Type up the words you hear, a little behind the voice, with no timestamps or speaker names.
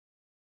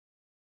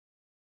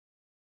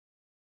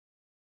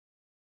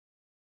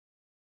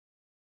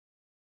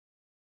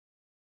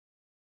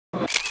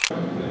Here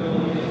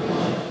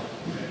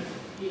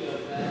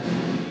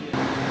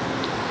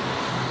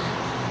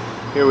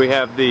we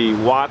have the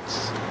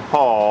Watts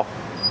Hall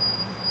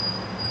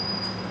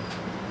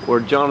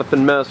where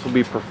Jonathan Mess will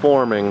be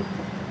performing.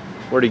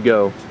 Where'd he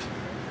go?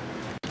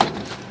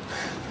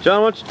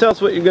 John, why don't you tell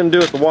us what you're going to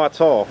do at the Watts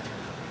Hall?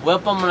 Well,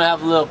 I'm going to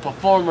have a little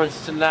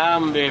performance tonight.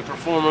 I'm going to be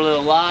performing a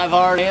little live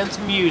art and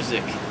some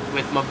music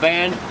with my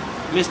band,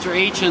 Mr.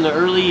 H and the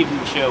Early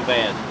Evening Show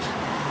Band.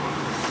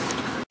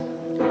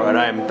 Alright,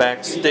 I am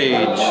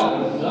backstage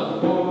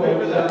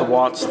at the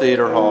Watts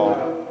Theater Hall.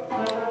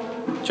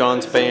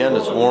 John's band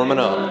is warming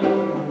up.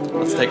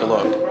 Let's take a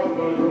look.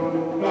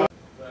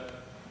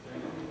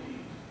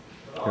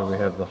 Here we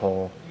have the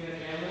hall.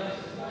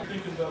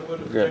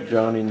 We got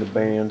Johnny and the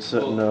band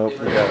sitting up.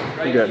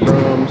 We got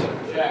drums.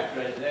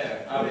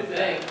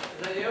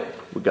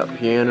 We got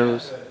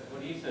pianos.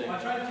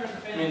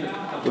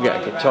 We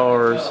got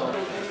guitars.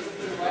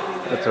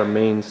 That's our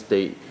main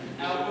stage.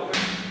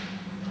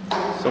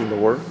 Some of the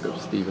work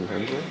of Stephen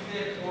Hensel.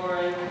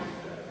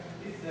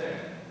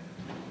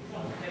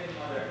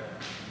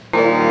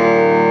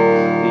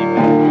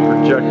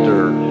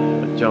 Projector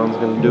that John's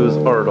going to do his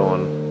art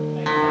on.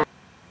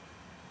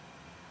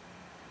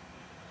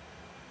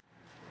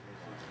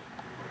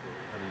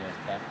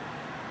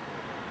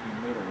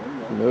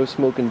 No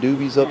smoking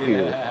doobies up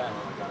here.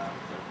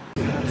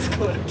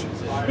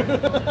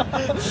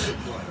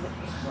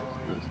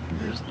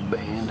 There's the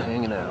band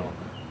hanging out.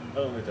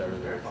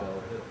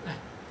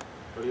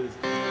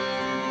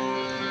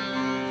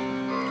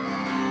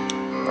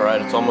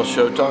 Alright, it's almost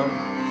showtime.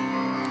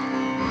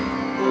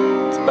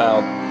 It's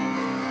about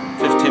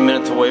 15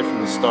 minutes away from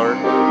the start.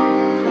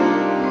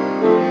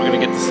 We're gonna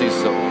get to see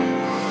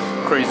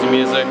some crazy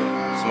music,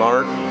 some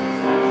art,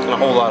 and a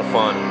whole lot of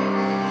fun.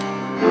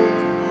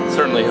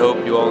 Certainly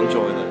hope you all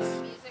enjoy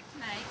this. Music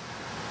tonight.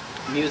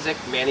 Music,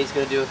 Manny's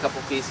gonna do a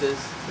couple pieces.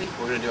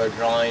 We're gonna do our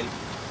drawing.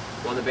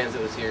 One of the bands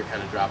that was here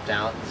kind of dropped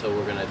out, so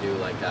we're gonna do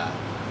like a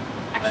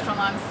extra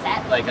long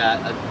set, like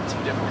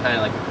some different kind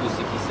of like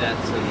acoustic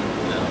sets, and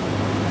you know,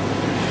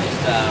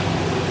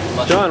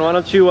 just John, why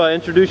don't you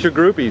introduce your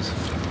groupies?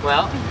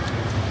 Well,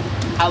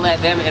 I'll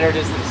let them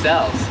introduce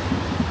themselves.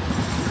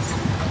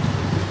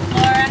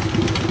 Laura,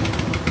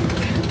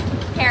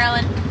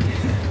 Carolyn.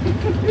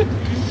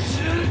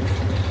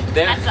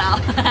 That's all.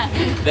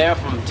 They're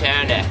from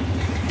Tana.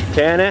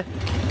 Tana?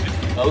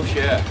 Oh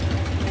sure.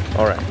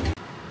 All right.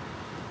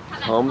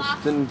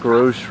 Homestead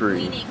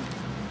Grocery.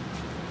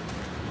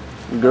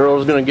 The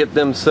girls gonna get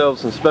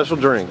themselves some special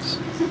drinks.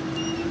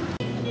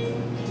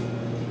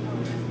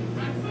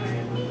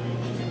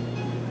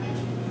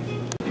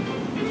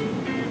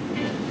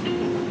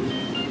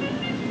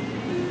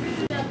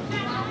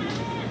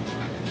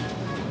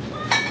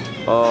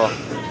 Oh,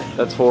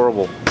 that's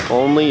horrible.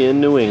 Only in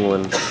New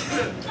England.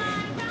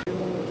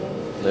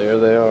 There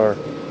they are.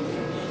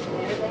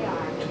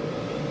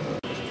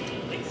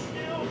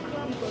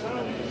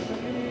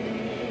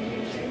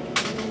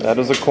 That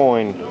is a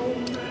coin.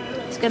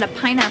 It's got a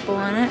pineapple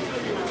on it.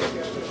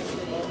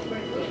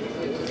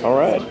 All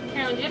right.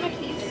 Carolyn, do you have a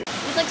piece? It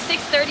was like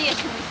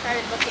 6:30ish when we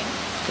started looking.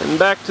 And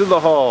back to the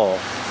hall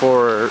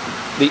for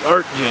the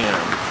art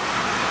jam.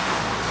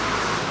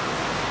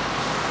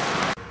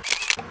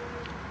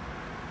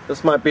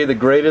 This might be the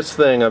greatest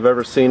thing I've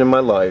ever seen in my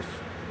life.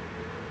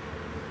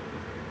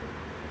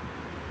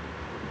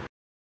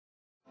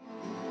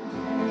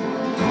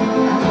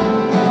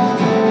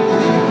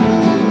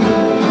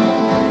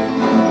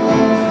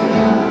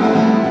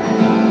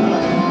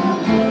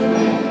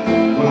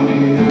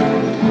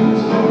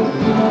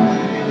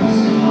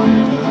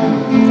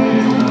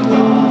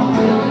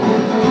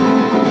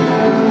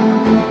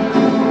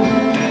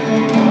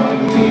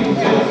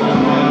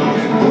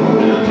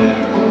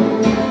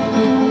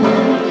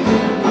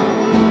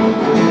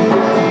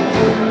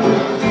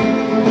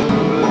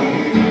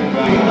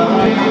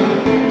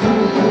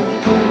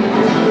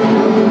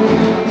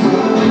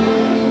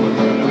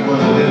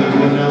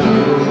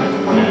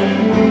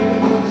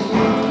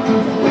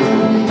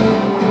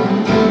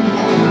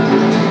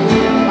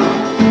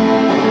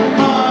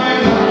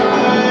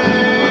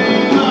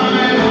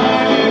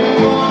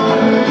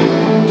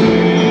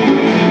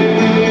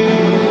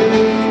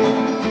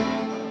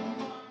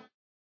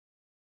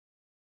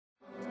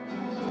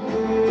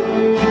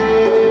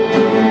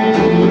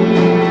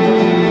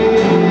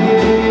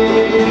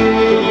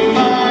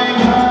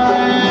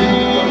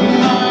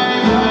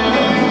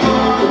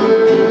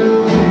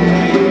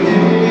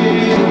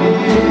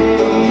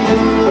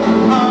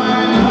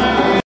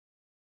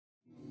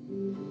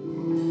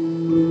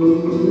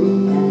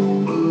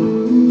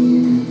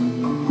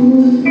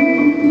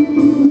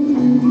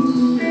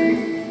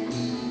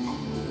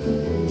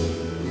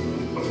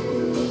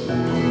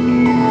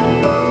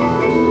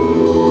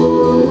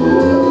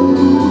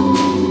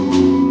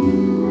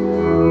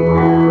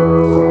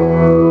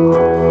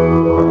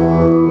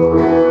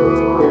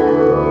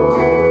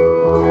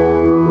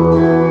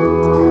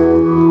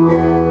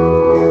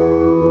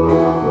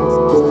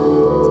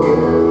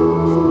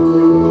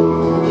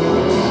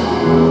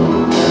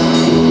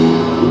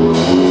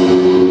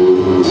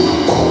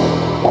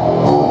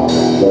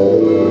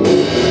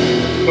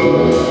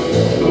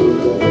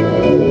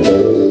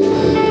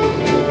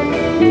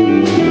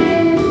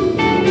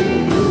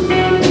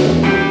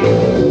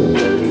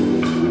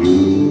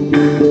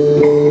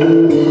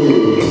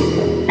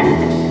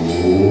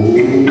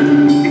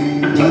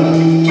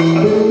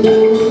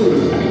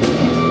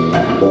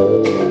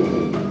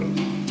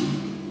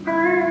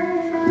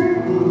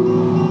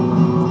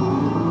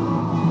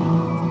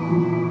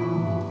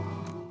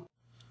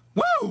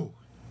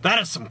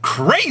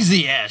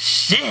 crazy as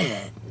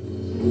shit.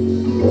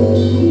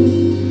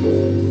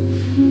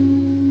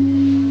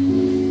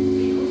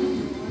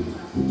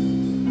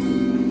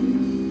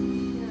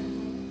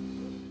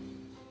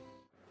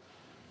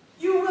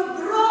 You will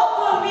draw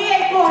for me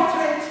a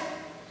portrait.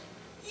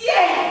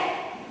 Yes.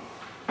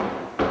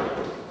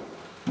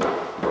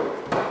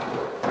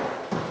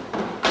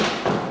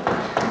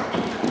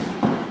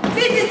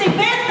 This is the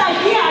best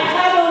idea I've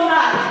had all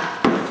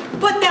night.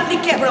 Put down the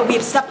camera. We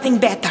have something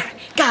better.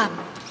 Come.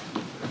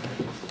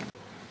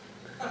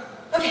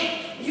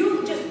 Okay,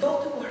 you just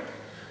go to work.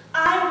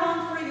 I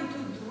want for you to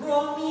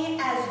draw me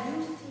as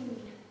you see me.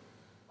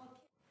 Okay.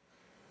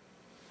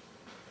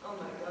 Oh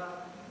my God.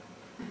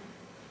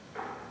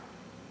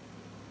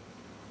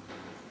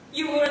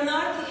 You were an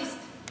artist.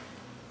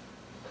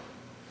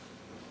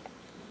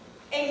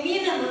 A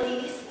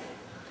minimalist.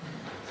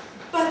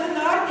 But an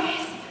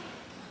artist.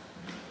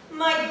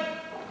 My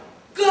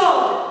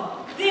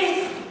God,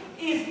 this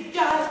is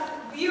just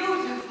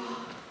beautiful.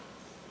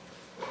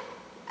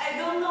 I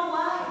don't know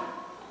why.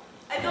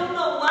 I don't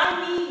know why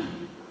me.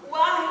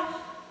 Why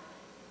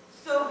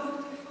so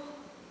beautiful?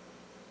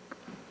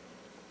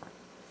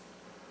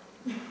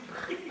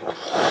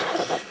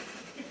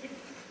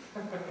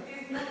 It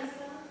is not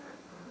so.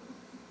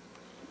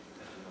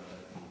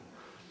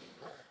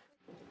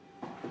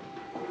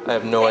 I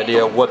have no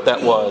idea what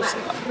that was.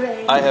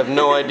 I have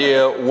no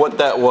idea what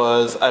that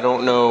was. I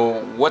don't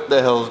know what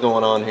the hell is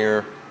going on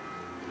here.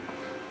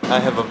 I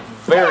have a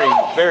very,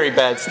 very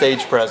bad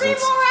stage presence.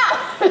 3 more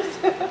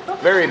hours.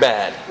 Very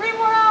bad. 3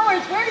 more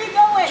hours. Where are you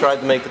going?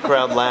 Tried to make the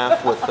crowd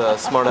laugh with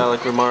smart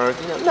aleck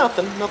remarks. You know,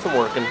 nothing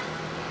working.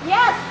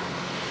 Yes.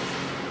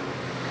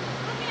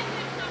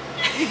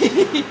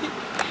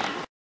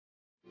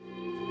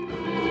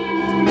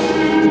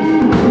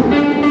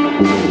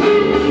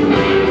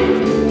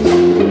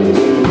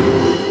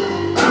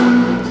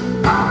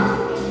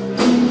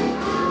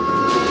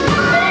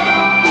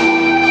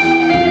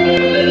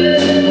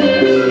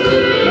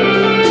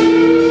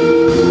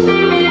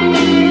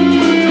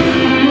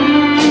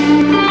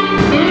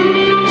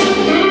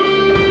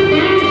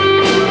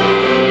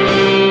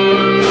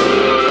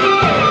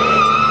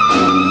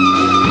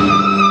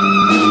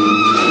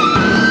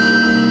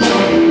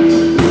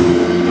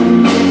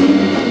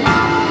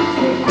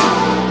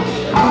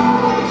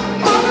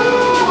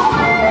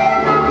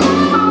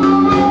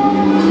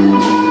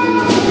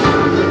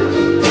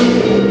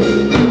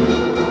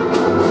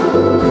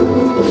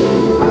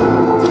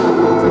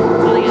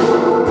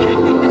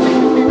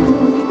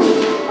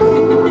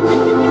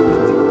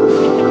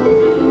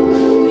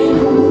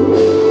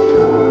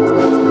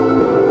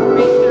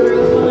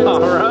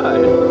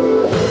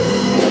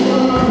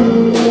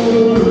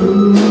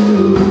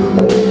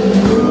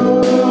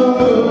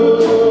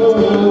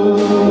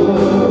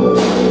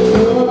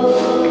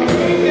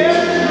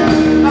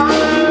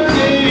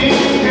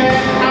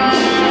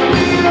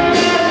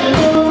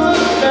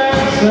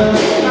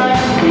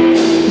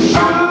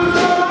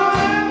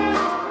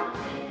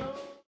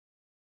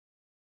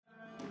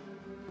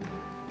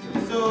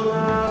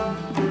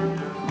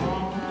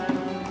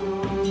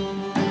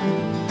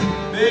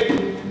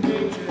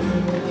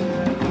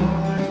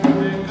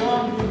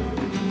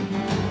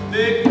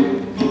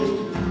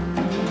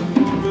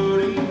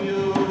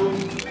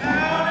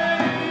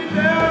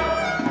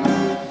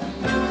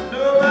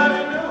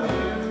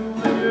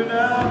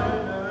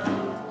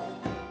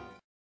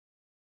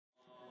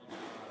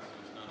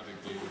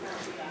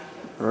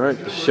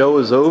 Alright, the show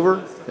is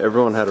over.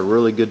 Everyone had a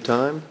really good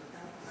time.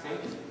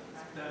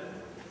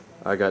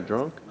 I got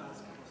drunk.